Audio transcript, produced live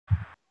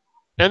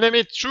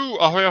Enemy True,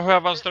 ahoj, ahoj, já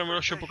vás zdravím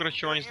dalšího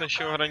pokračování z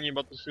našeho hraní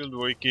Battlefield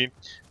 2.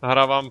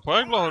 Nahrávám po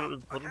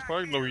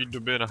jak dlouhý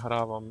době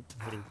nahrávám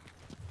hru.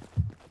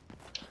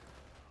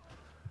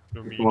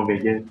 To mám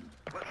vědět.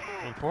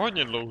 No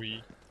pohodně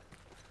dlouhý.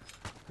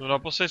 No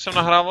naposledy jsem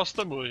nahrával s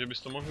tebou, že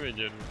bys to mohl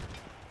vědět.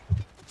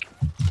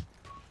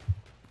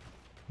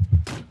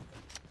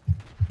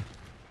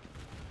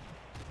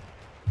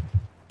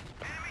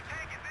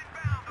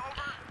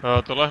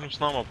 Tohle hnu s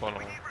náma, pano.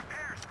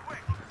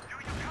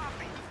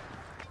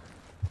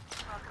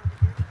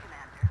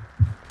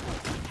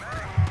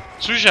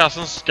 Což já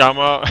jsem s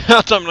káma,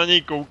 já tam na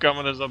něj koukám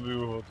a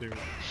nezabiju ho, ty.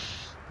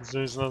 To se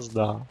mi snad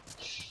zdá.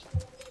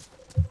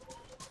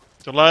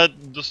 Tohle je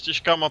dost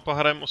těžká mapa,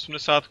 hrajem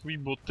 80kový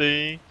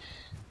boty,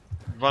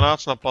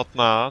 12 na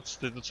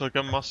 15, je to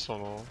celkem maso,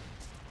 no.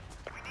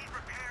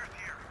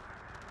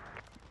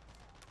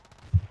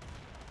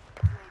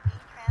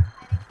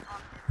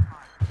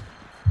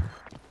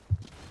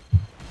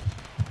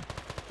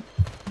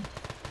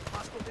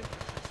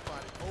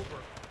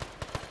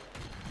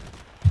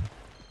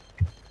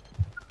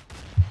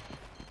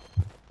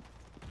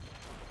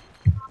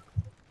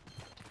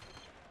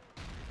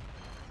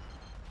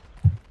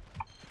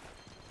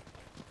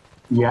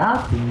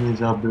 Já ty mě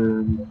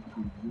zabil.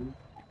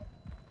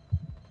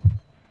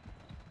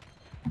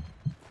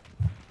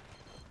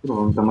 No,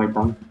 on tam mají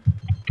tam.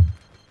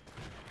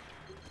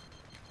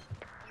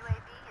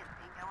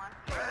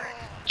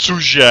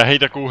 Cože, hej,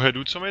 takovou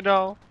headu, co mi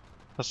dal?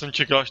 Já jsem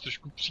čekal, až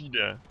trošku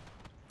přijde.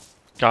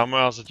 Kámo,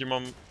 já zatím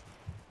mám...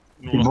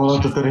 Ty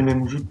vole, to tady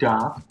nemůžu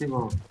dát, ty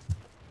vole.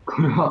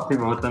 Kurva, ty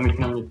vole, tam jich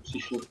na mě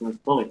přišlo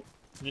tolik.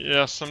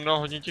 Já jsem dal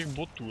hodně těch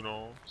botů,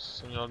 no.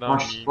 Jsem měl dát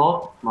Máš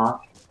slot? Máš?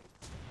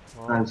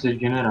 No. Ne, jsi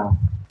generál.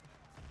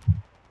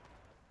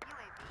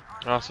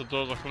 Já se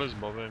toho za chvíli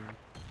zbavím.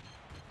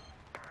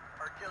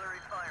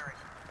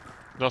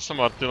 Dal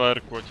jsem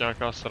artilérku, ať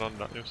nějaká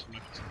sranda, jo, jsem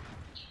nechci.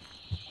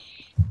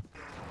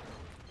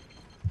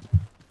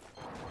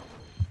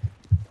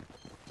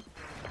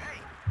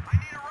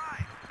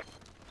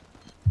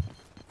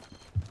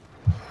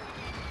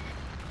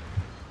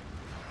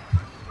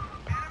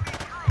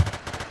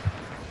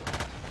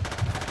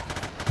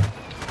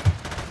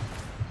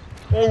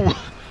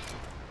 Oh!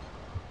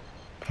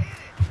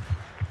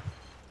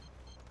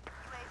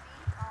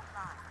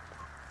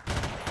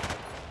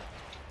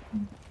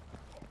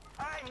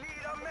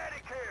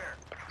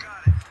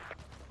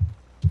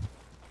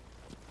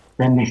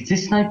 Ten nechci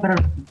sniper.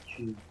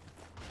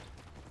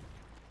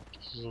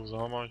 Co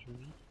za máš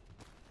mít?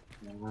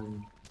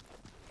 Nevím.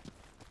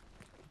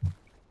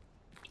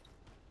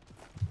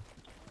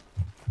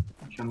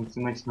 Já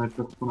musím mít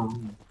sniperku na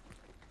mě.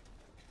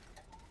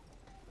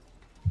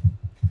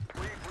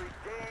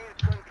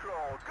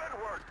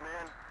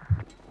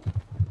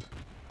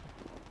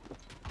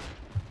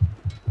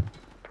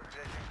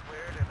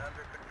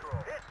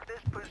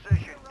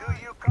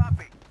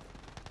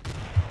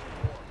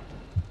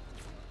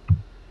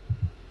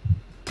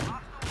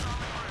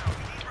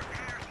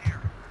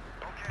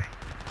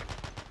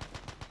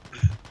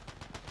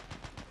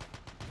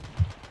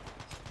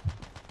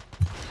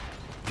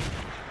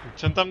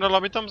 Jsem tam dal,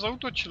 aby tam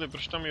zautočili,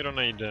 proč tam Miro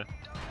nejde?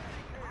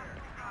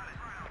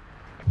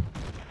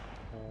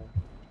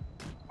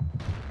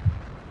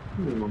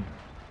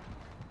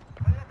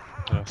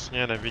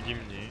 Jasně,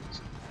 nevidím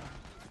nic.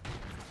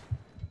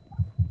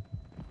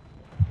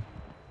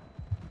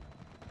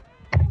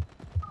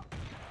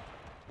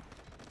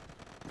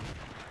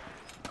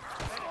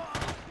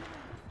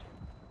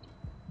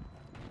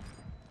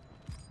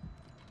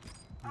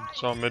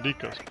 Třeba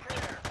medika.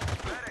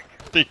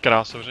 Ty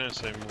kráso, že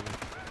nesejmu.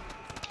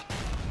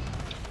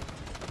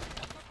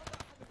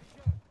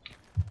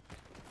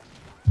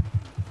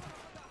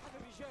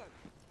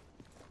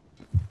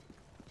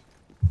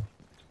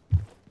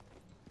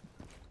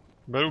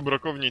 Beru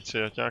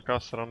brokovnici, ať nějaká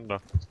sranda.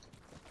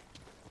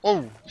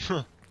 Oh!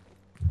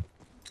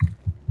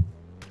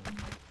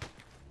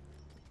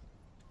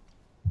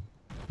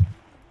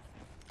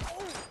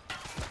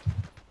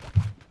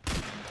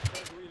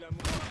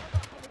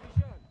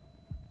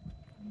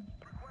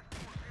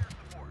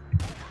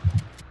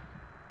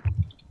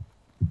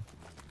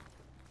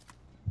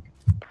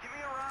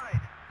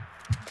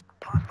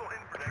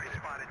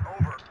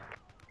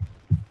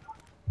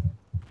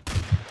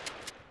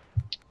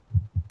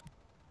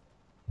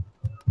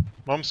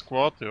 Mám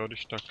squad, jo,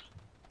 když tak.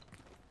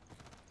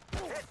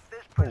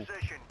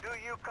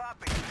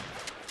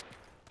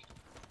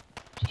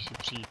 Chci si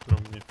přijít pro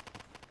mě.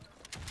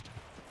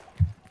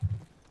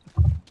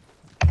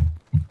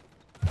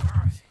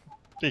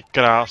 Ty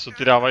kráso,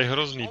 ty dávají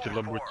hrozný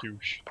tyhle boti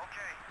už.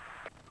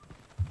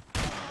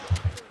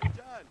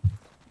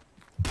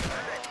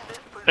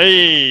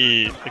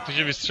 Ej, jak to,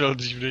 že vystřelil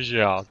dřív než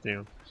já,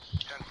 tyjo.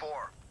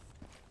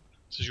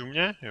 Jsi u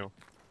mě? Jo.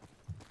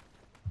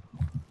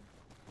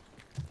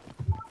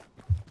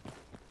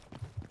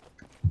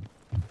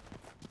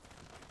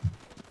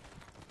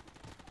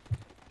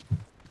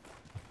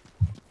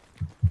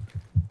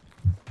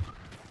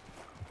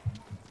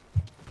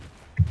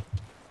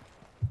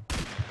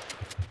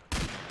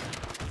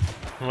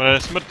 On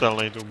je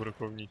smrtelný tou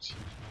brokovnicí.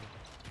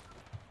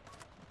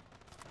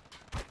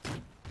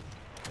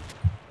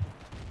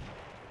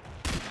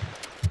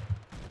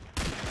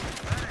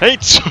 Hej,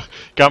 co?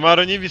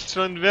 Kamaroní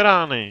vystřelen 2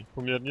 rány.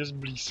 Poměrně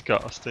zblízka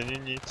a stejně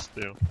nic,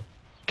 tyjo.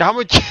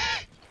 Kámo tě...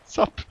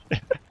 Zap.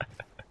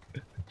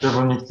 To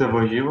on mě chce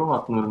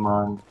oživovat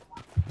normálně.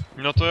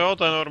 No to jo,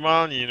 to je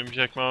normální,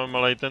 jenomže jak máme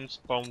malej ten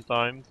spawn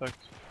time, tak...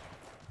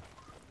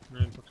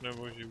 Mě pak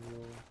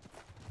neoživuju.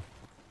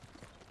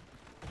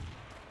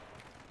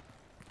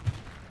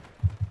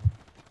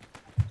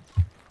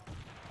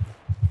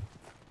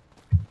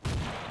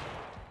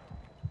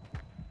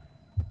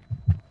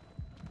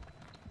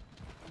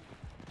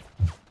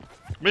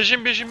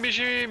 Běžím, běžím,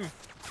 běžím!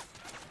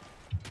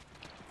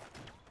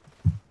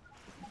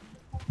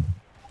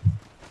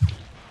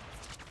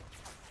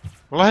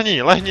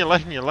 Lehni, lehni,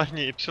 lehni,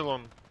 lehni,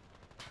 Y.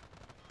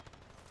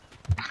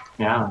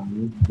 Já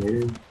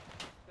nevím.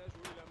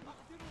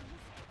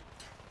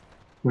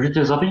 Můžu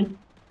tě zabít?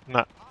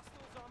 Ne.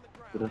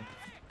 Bude.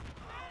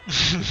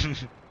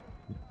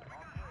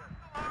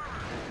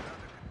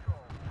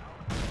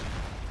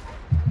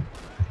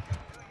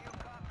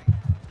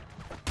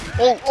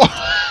 Oh.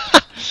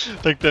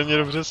 Tak ten mě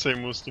dobře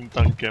sejmul s tím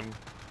tankem.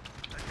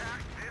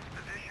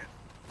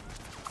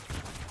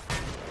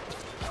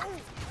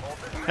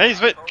 Hej,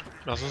 zvej!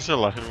 Já jsem se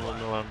lehnul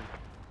omylem.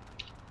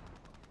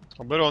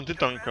 A beru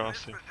antitanka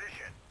asi.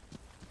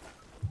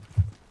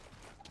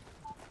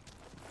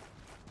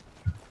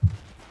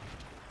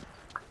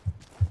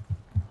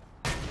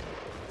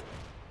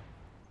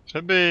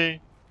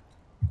 Přebij!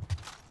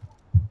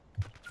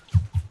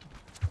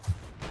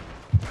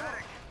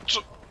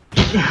 Co?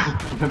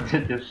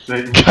 Dobře tě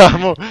sejmu.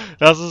 Kámo,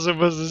 já jsem se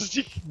vůbec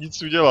nestihl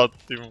nic udělat,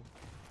 tymu.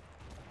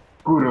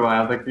 Kurva,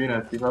 já taky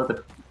ne, ty máte.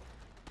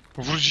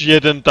 Vůž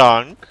jeden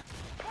tank?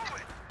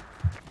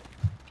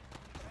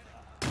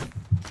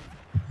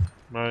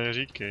 No,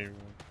 neříkej.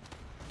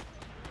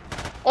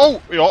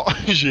 Oh, jo,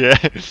 žije.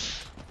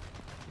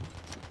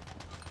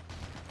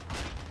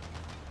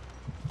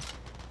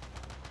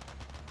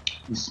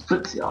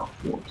 Special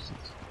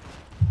forces.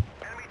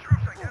 Enemy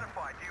troops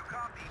identified. Do you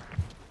copy?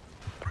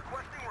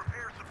 Requesting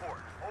repair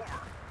support. Over.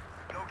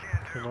 No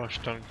can To do. máš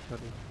tank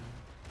tady.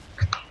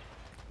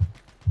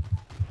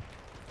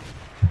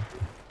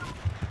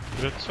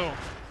 Kde co?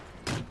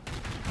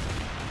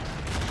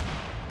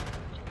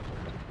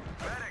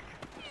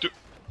 Ty,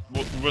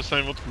 vůbec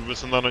nevím odkud, vůbec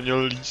jsem tam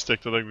neměl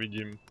lístek, to tak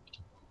vidím.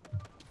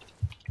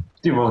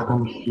 Ty vole,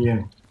 tam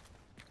je.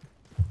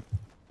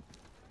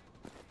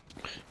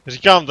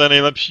 Říkám, to je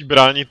nejlepší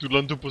bránit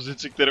tu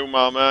pozici, kterou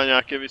máme a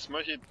nějaké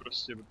vysmažit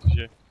prostě,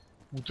 protože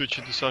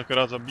útočit to se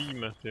akorát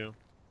zabijíme, tyjo.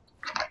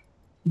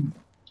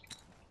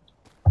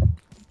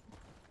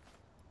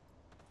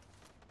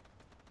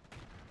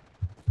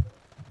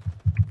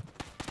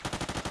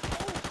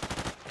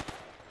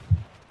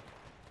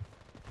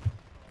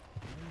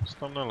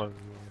 Tam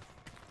nelezu.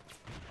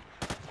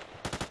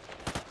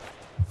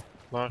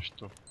 Znáš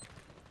to.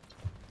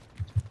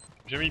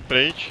 Můžeme jít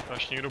pryč,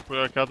 až někdo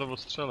půjde, jak já to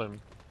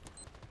odstřelím.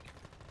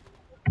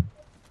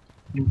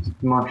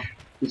 Ty máš.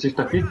 Ty jsi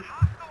taky?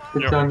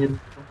 Speciálně.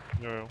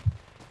 Jo.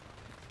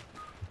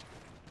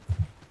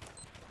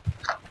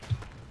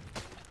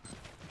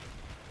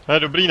 To je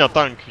dobrý na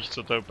tank, víš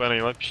co, to je úplně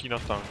nejlepší na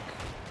tank.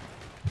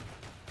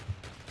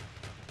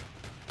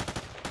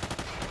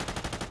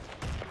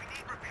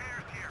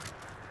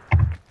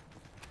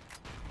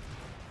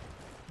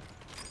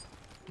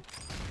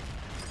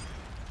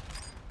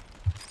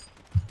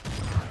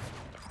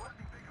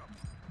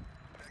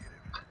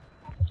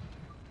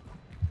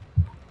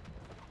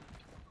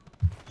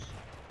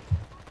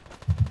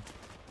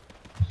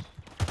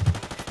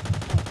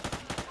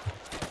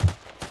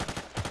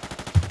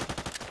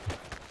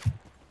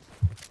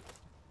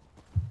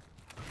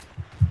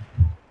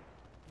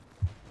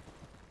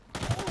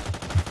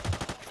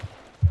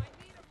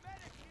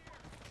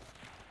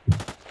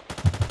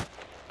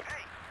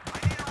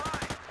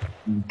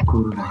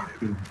 Kurva,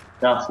 ty.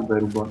 Já si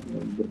beru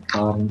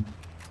brutální.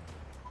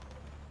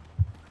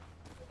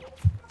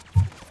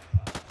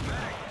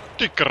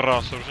 Ty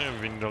krása, už mě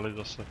vyndali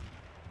zase.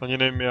 Ani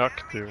nevím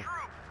jak, ty.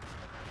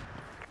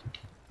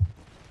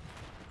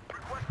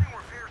 Requesting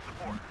repair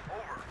support.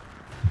 Over.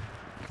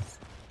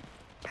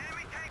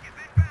 Enemy tank is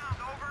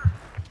inbound. Over.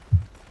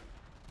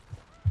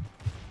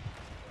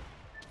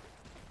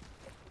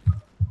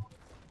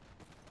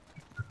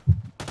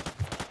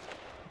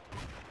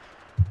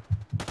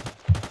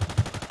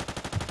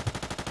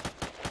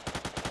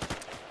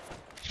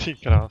 Ty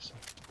krása.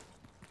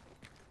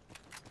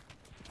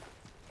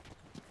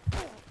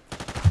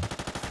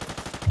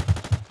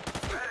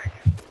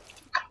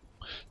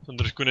 Jsem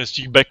trošku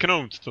nestihl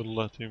backnout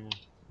tohle, týmu.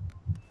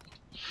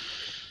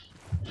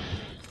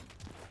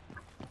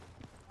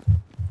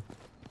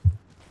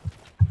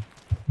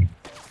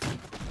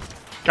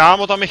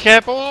 Kámo, tam jich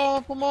je,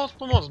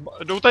 pomoc.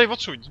 Jdou tady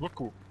odsud, z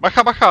boku.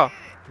 Bacha.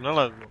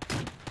 Nelezu.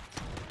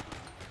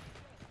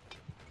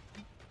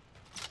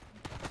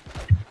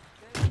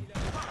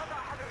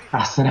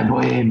 Já se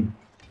nebojím.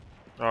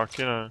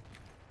 Taky ne.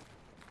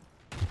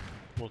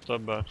 O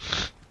tebe.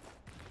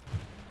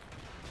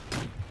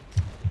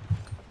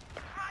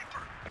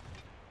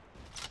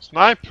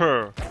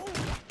 Sniper!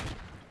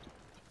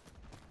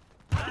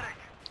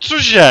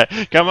 Cože?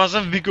 Kam já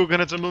jsem vykouk,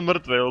 hned jsem byl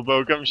mrtvý,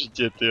 úplně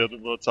okamžitě, tyjo, to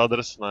bylo docela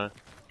drsné.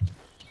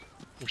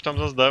 Už tam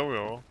zase jdou,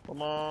 jo?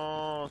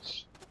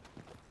 Pomoc!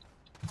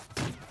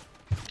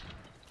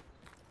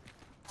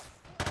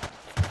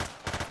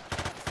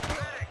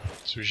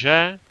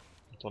 Cože?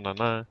 To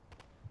ne.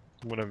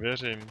 Tomu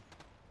nevěřím.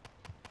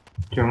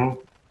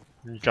 Čemu?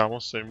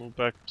 Kámo, sejmu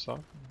úplně jak psa.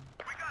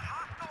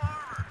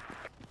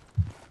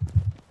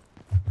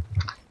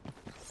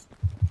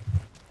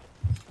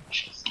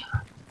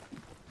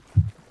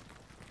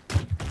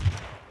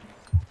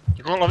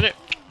 Jako hlavně,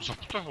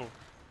 zapte ho.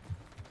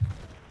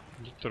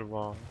 Kdy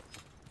trvá?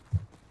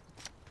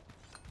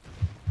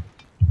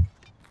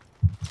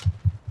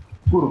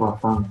 Kurva,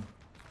 tam.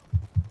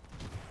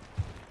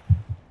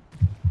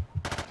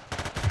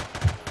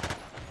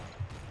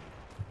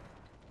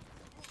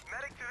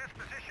 Medic to this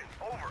position.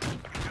 Over.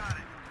 We got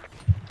it.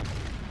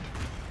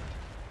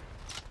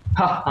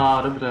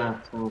 Haha, dobře,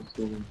 jsem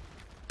musím.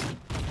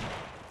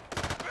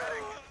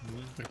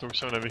 Tak to už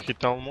jsem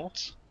nevychytal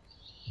moc.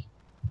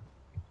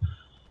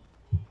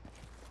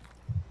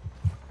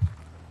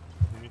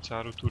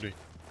 Cáru tudy.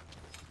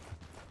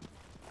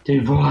 Ty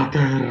vole, to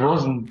je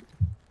hrozný.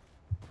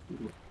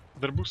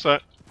 Drbu se.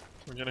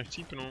 To tě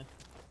nechcípnu.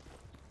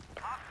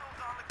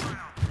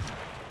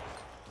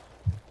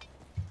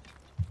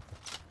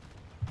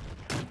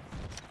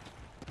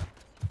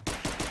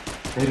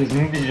 Ty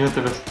nikdy, že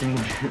tebe s tím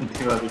můžem,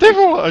 ty vole. Ty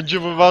vole, ať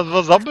on vás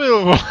dva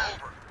zabil, vole.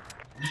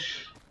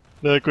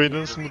 To je jako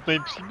jeden smutný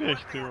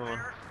příběh, ty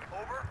vole.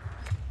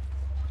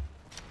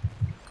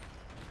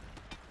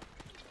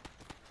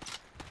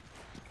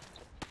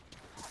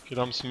 Že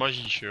tam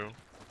smažíš, jo.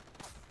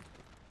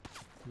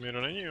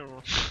 Míro není,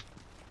 jo.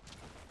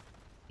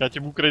 Já tě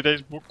budu kryj tady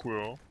z boku,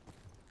 jo.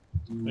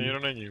 Míro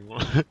není, jo.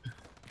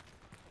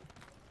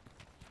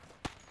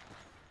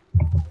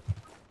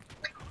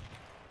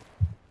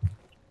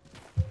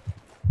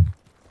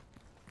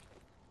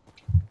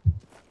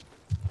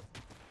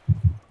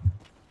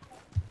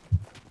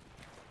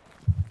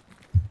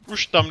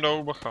 Už tam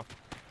jdou, bacha.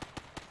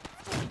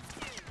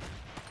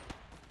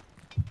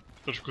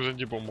 Trošku jsem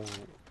ti pomohu.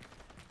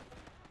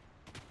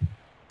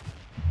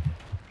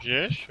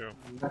 Žiješ, jo?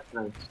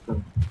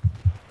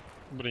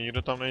 Dobrý,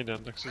 nikdo tam nejde,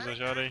 tak si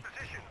zažádej.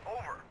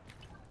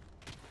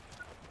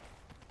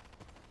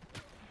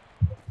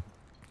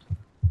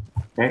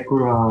 Je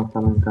kurva,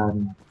 tam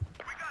kární.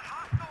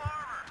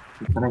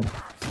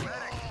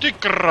 Ty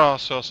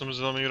krása, já jsem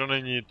myslel, že tam nikdo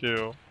není, ty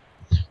jo.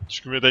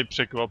 Trošku mě tady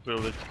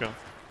překvapil teďka.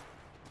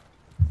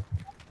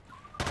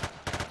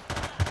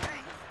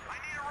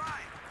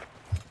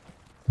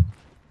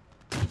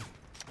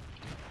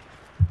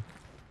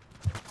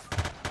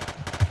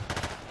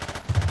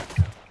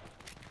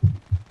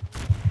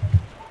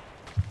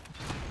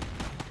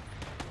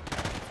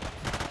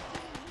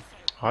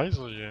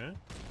 Hajzl, že?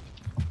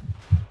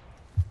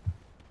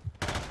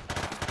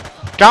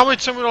 Kámo,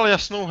 teď jsem mu dal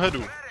jasnou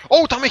headu.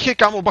 Oh, tam jich je,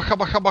 kámo,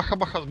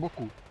 bacha z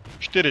boku.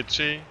 4,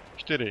 3,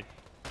 4.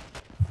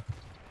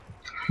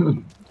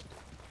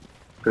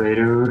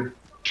 Klidu.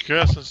 Počkej,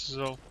 já jsem si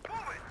vzal.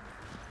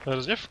 To je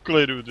hrozně v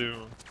klidu, ty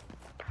jo.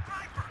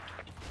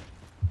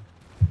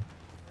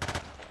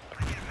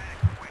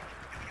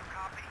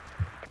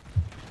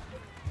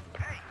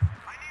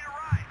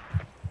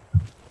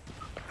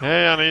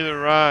 Hey, I need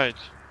a ride.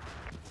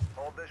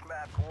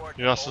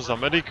 Já jsem za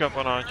medika,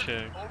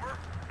 panáček.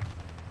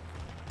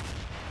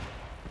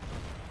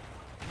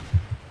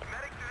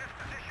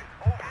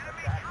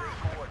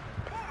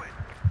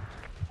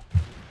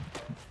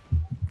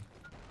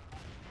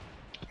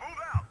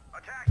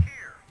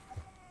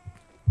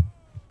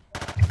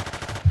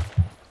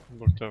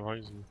 Bok to je v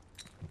hajzlu.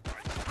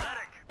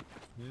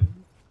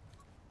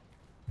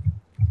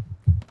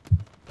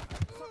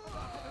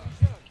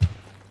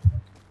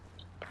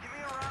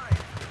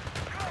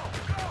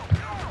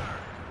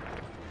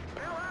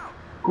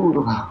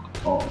 Kurva.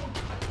 Oh.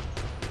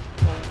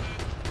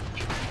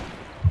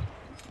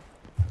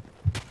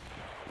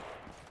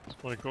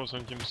 Spojkou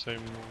jsem tím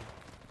sejmul.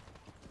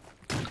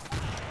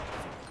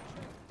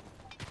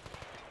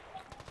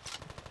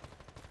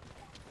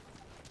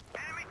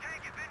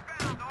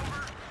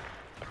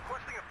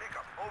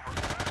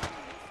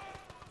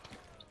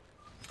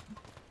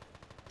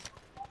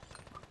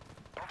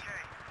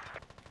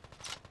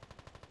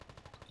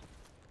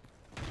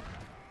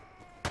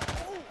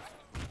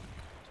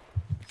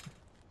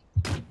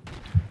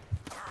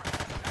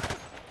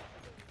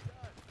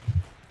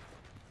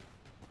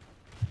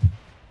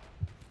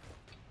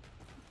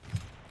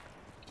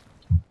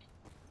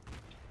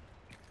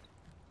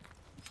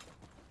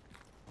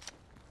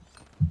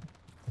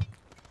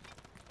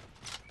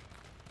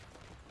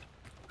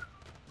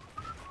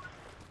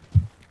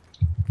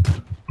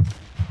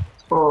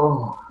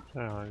 Oh.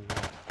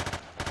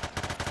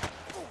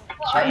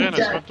 Co je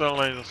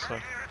nesmrtelný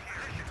zase.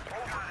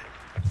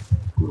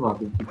 Kurva,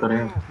 ty tady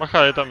je.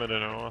 Macha, je tam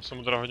jeden, no, já jsem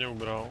mu teda hodně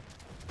ubral.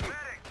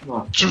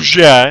 No.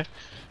 Cože?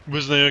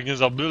 Vůbec nevím, jak mě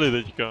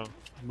zabili teďka.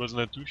 Vůbec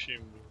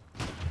netuším.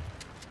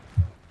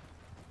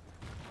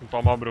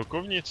 Tam má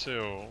brokovnici,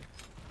 jo.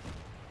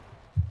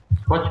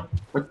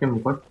 Pojď ke mně,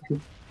 pojď.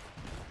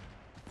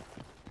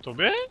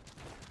 Tobě?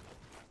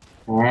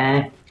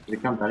 Ne,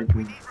 říkám tady.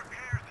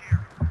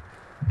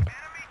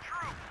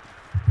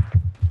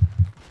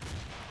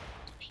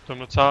 Tam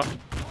docela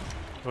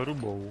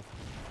hrubou.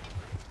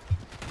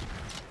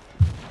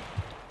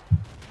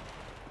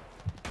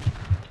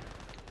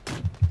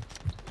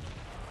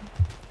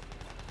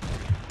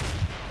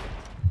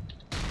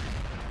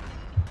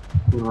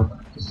 Kurva,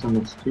 to jsem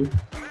nestihl.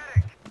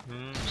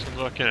 Jsem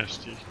to taky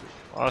nestihl.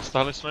 Ale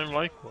stáhli jsme jim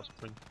lajku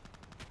aspoň.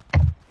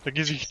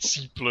 Taky z jich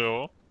cípl,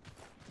 jo?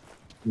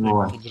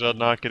 No,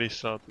 Podřadná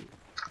krysa, ty.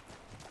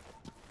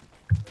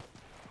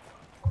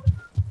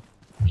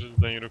 Že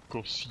to tady někdo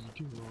kosí,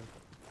 ty vole.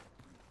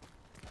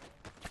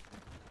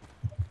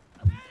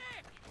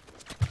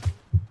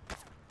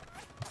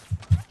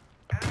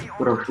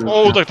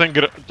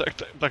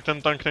 Tak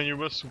ten tank není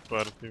vůbec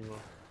super, ty vole.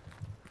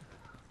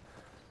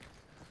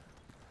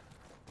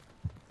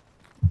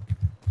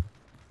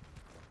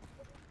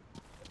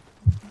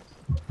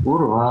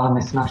 Kurva,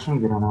 nesnáším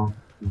granát.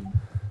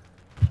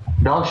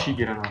 Další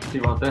granát, ty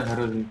vole, to je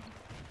hrozný.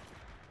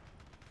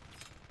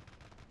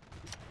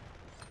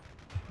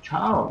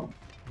 Čau.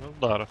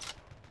 Nazdar.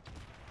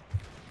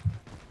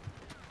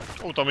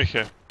 Tam jich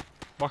je.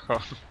 Bacha.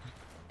 Jsi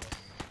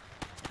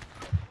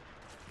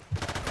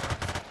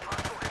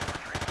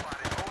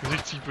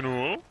jich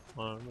cípnul?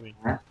 Ne, dobrý.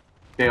 Ne?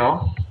 Ty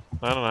jo?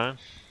 Ne.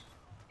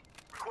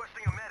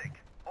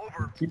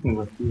 Cípnu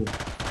za chvíli.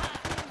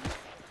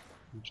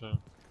 Dobře.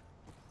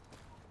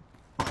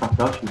 Tak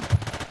další.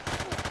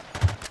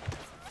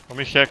 Tam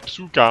jich je jak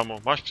psů, kámo.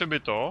 Máš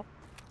přebyto?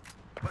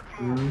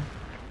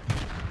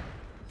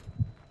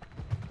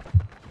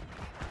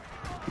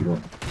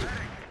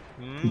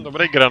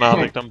 Dobrý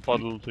granátek tam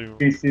padl, ty jo.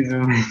 Ty jsi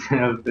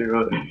zmyslel, ty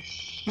vole.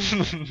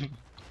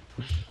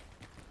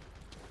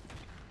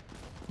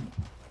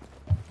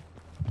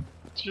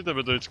 Cože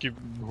tebe to vždycky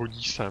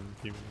hodí sem,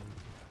 ty vole.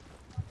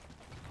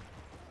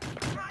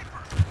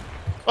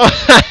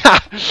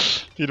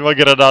 Ty dva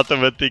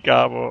granátomety,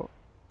 kámo.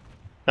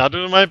 Já jdu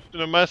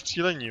normálně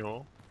střílení,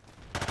 jo.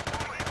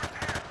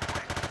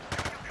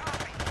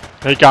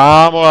 Hej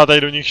kámo, já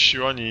tady do nich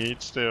šiju a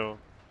nic, tyjo.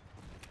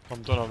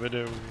 Mám to na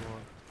videu, jo.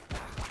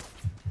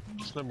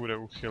 Nic nebude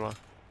uchyla.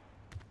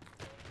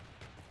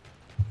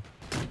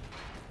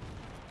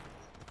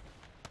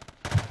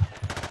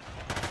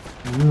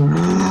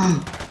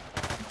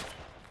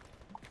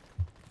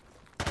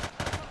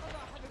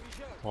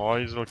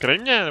 Oj, zvelkrej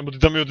mě, nebo ty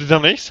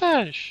tam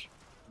nejseš.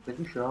 Teď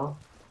už jo.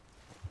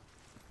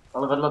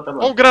 Ale vedle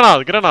tebe.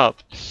 Granát!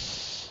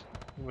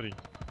 Dobrý.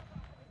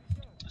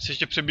 Si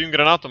ještě přebijím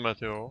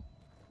granátomet, jo?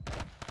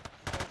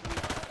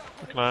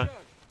 Tak ne.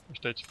 Až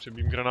teď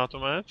přebijím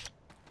granátomet.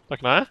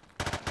 Tak ne?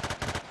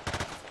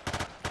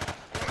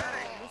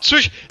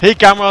 Což? Hej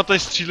kámo, já tady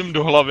střílím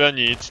do hlavy a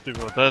nic, ty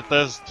vole, to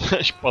je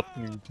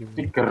špatný, ty vole.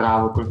 Ty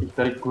krávo, kolik jich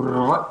tady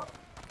kurva.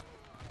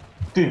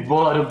 Ty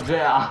vole, dobře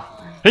já.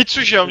 Hej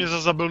což, já mě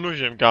zase zabil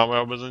nožem, kámo,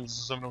 já vůbec nevím, co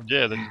se mnou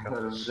děje teďka.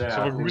 Dobře,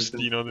 Jsou tak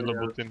hustý, no, tyhle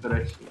boty.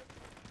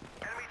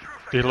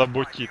 Tyhle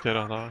boti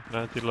teda,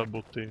 ne tyhle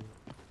boty.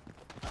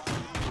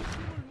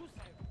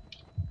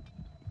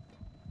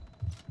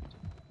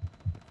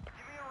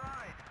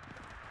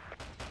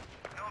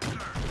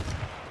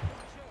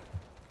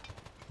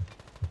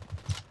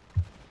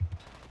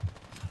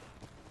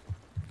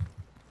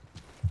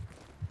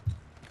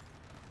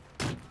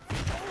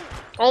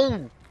 Oh!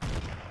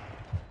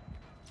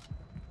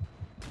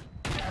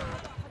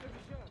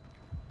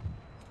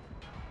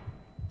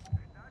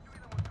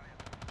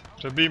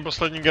 Přebijím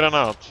poslední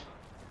granát.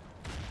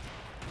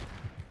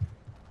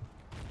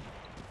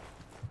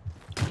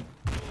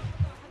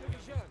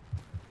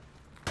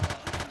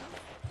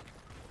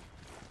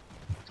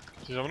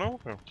 Jsi za mnou?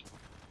 Jo.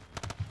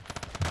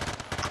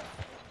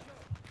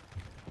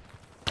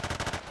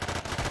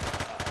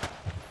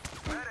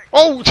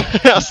 Oh!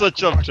 Já se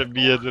začal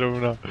přebíjet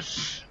rovna.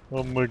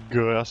 Oh my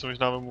god, já jsem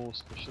možná vemu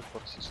spíše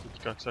force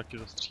slučka, ať se taky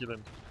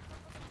zastřílím.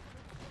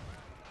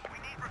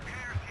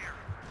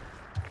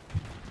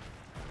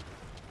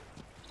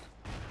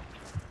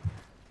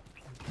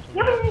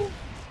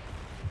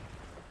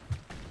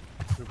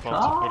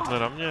 Doufám, co portne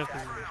na mě.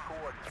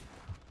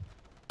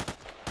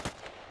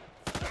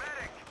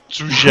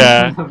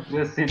 Cože?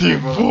 Ty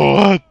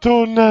vole,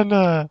 to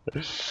ne.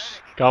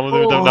 Kámo, to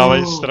mi tam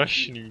dávají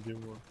strašný, ty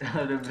vole.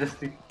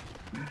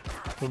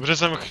 Dobře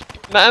jsem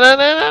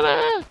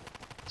Ne.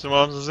 Co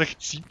mám zase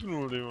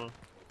chcípnul, ty vole.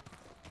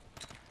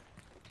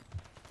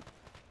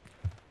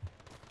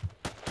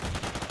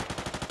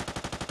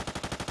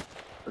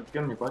 Pojď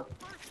ke mně, pojď.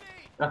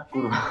 Tak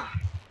kurva.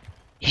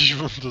 Ježiš,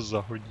 on to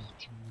zahodí,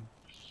 ty vole.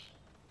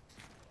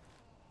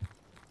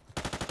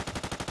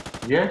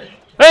 Jdeš?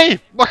 Hej!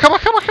 Bacha!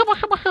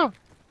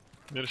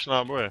 Mě jdeš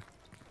náboje.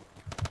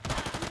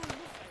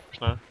 Už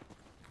ne?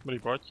 Dobrý,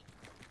 pojď.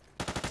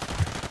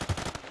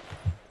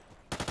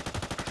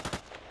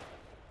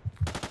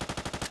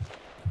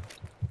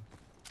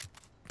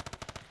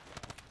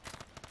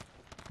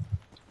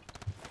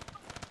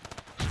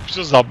 Už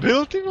to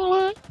zabil, ty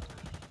vole?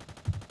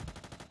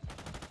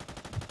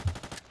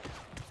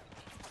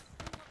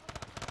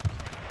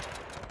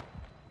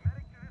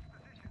 Medic to this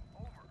position.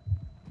 Over.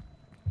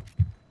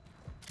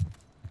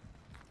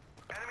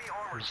 Enemy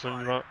armor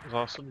Poslední spotted. dva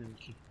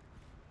zásobníky.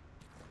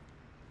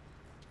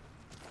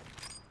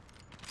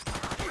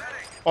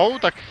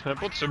 Tak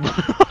nepotřebuju.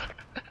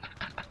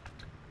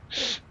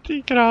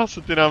 Ty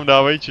krása, ty nám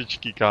dávají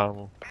čečky,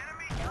 kámo.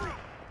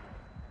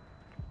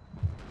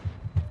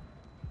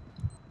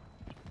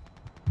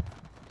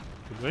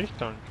 To je jich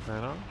tank,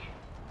 ne náš?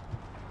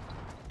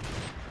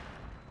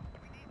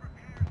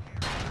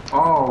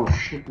 Oh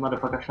shit,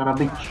 motherfucker, šla na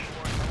bič.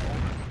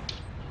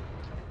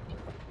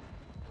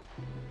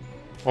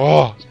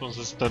 Aspoň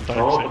se ten tank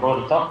No, to sejde. bylo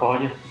docela v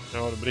pohodě.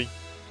 Jo, dobrý.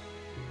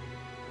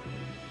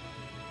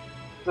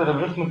 To je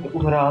dobře, jsme to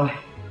uhráli.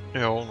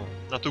 Jo, no.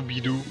 Na tu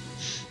bídu.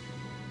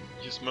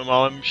 Že jsme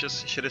málem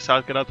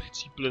 60krát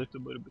chcípli, tak to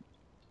bude dobrý.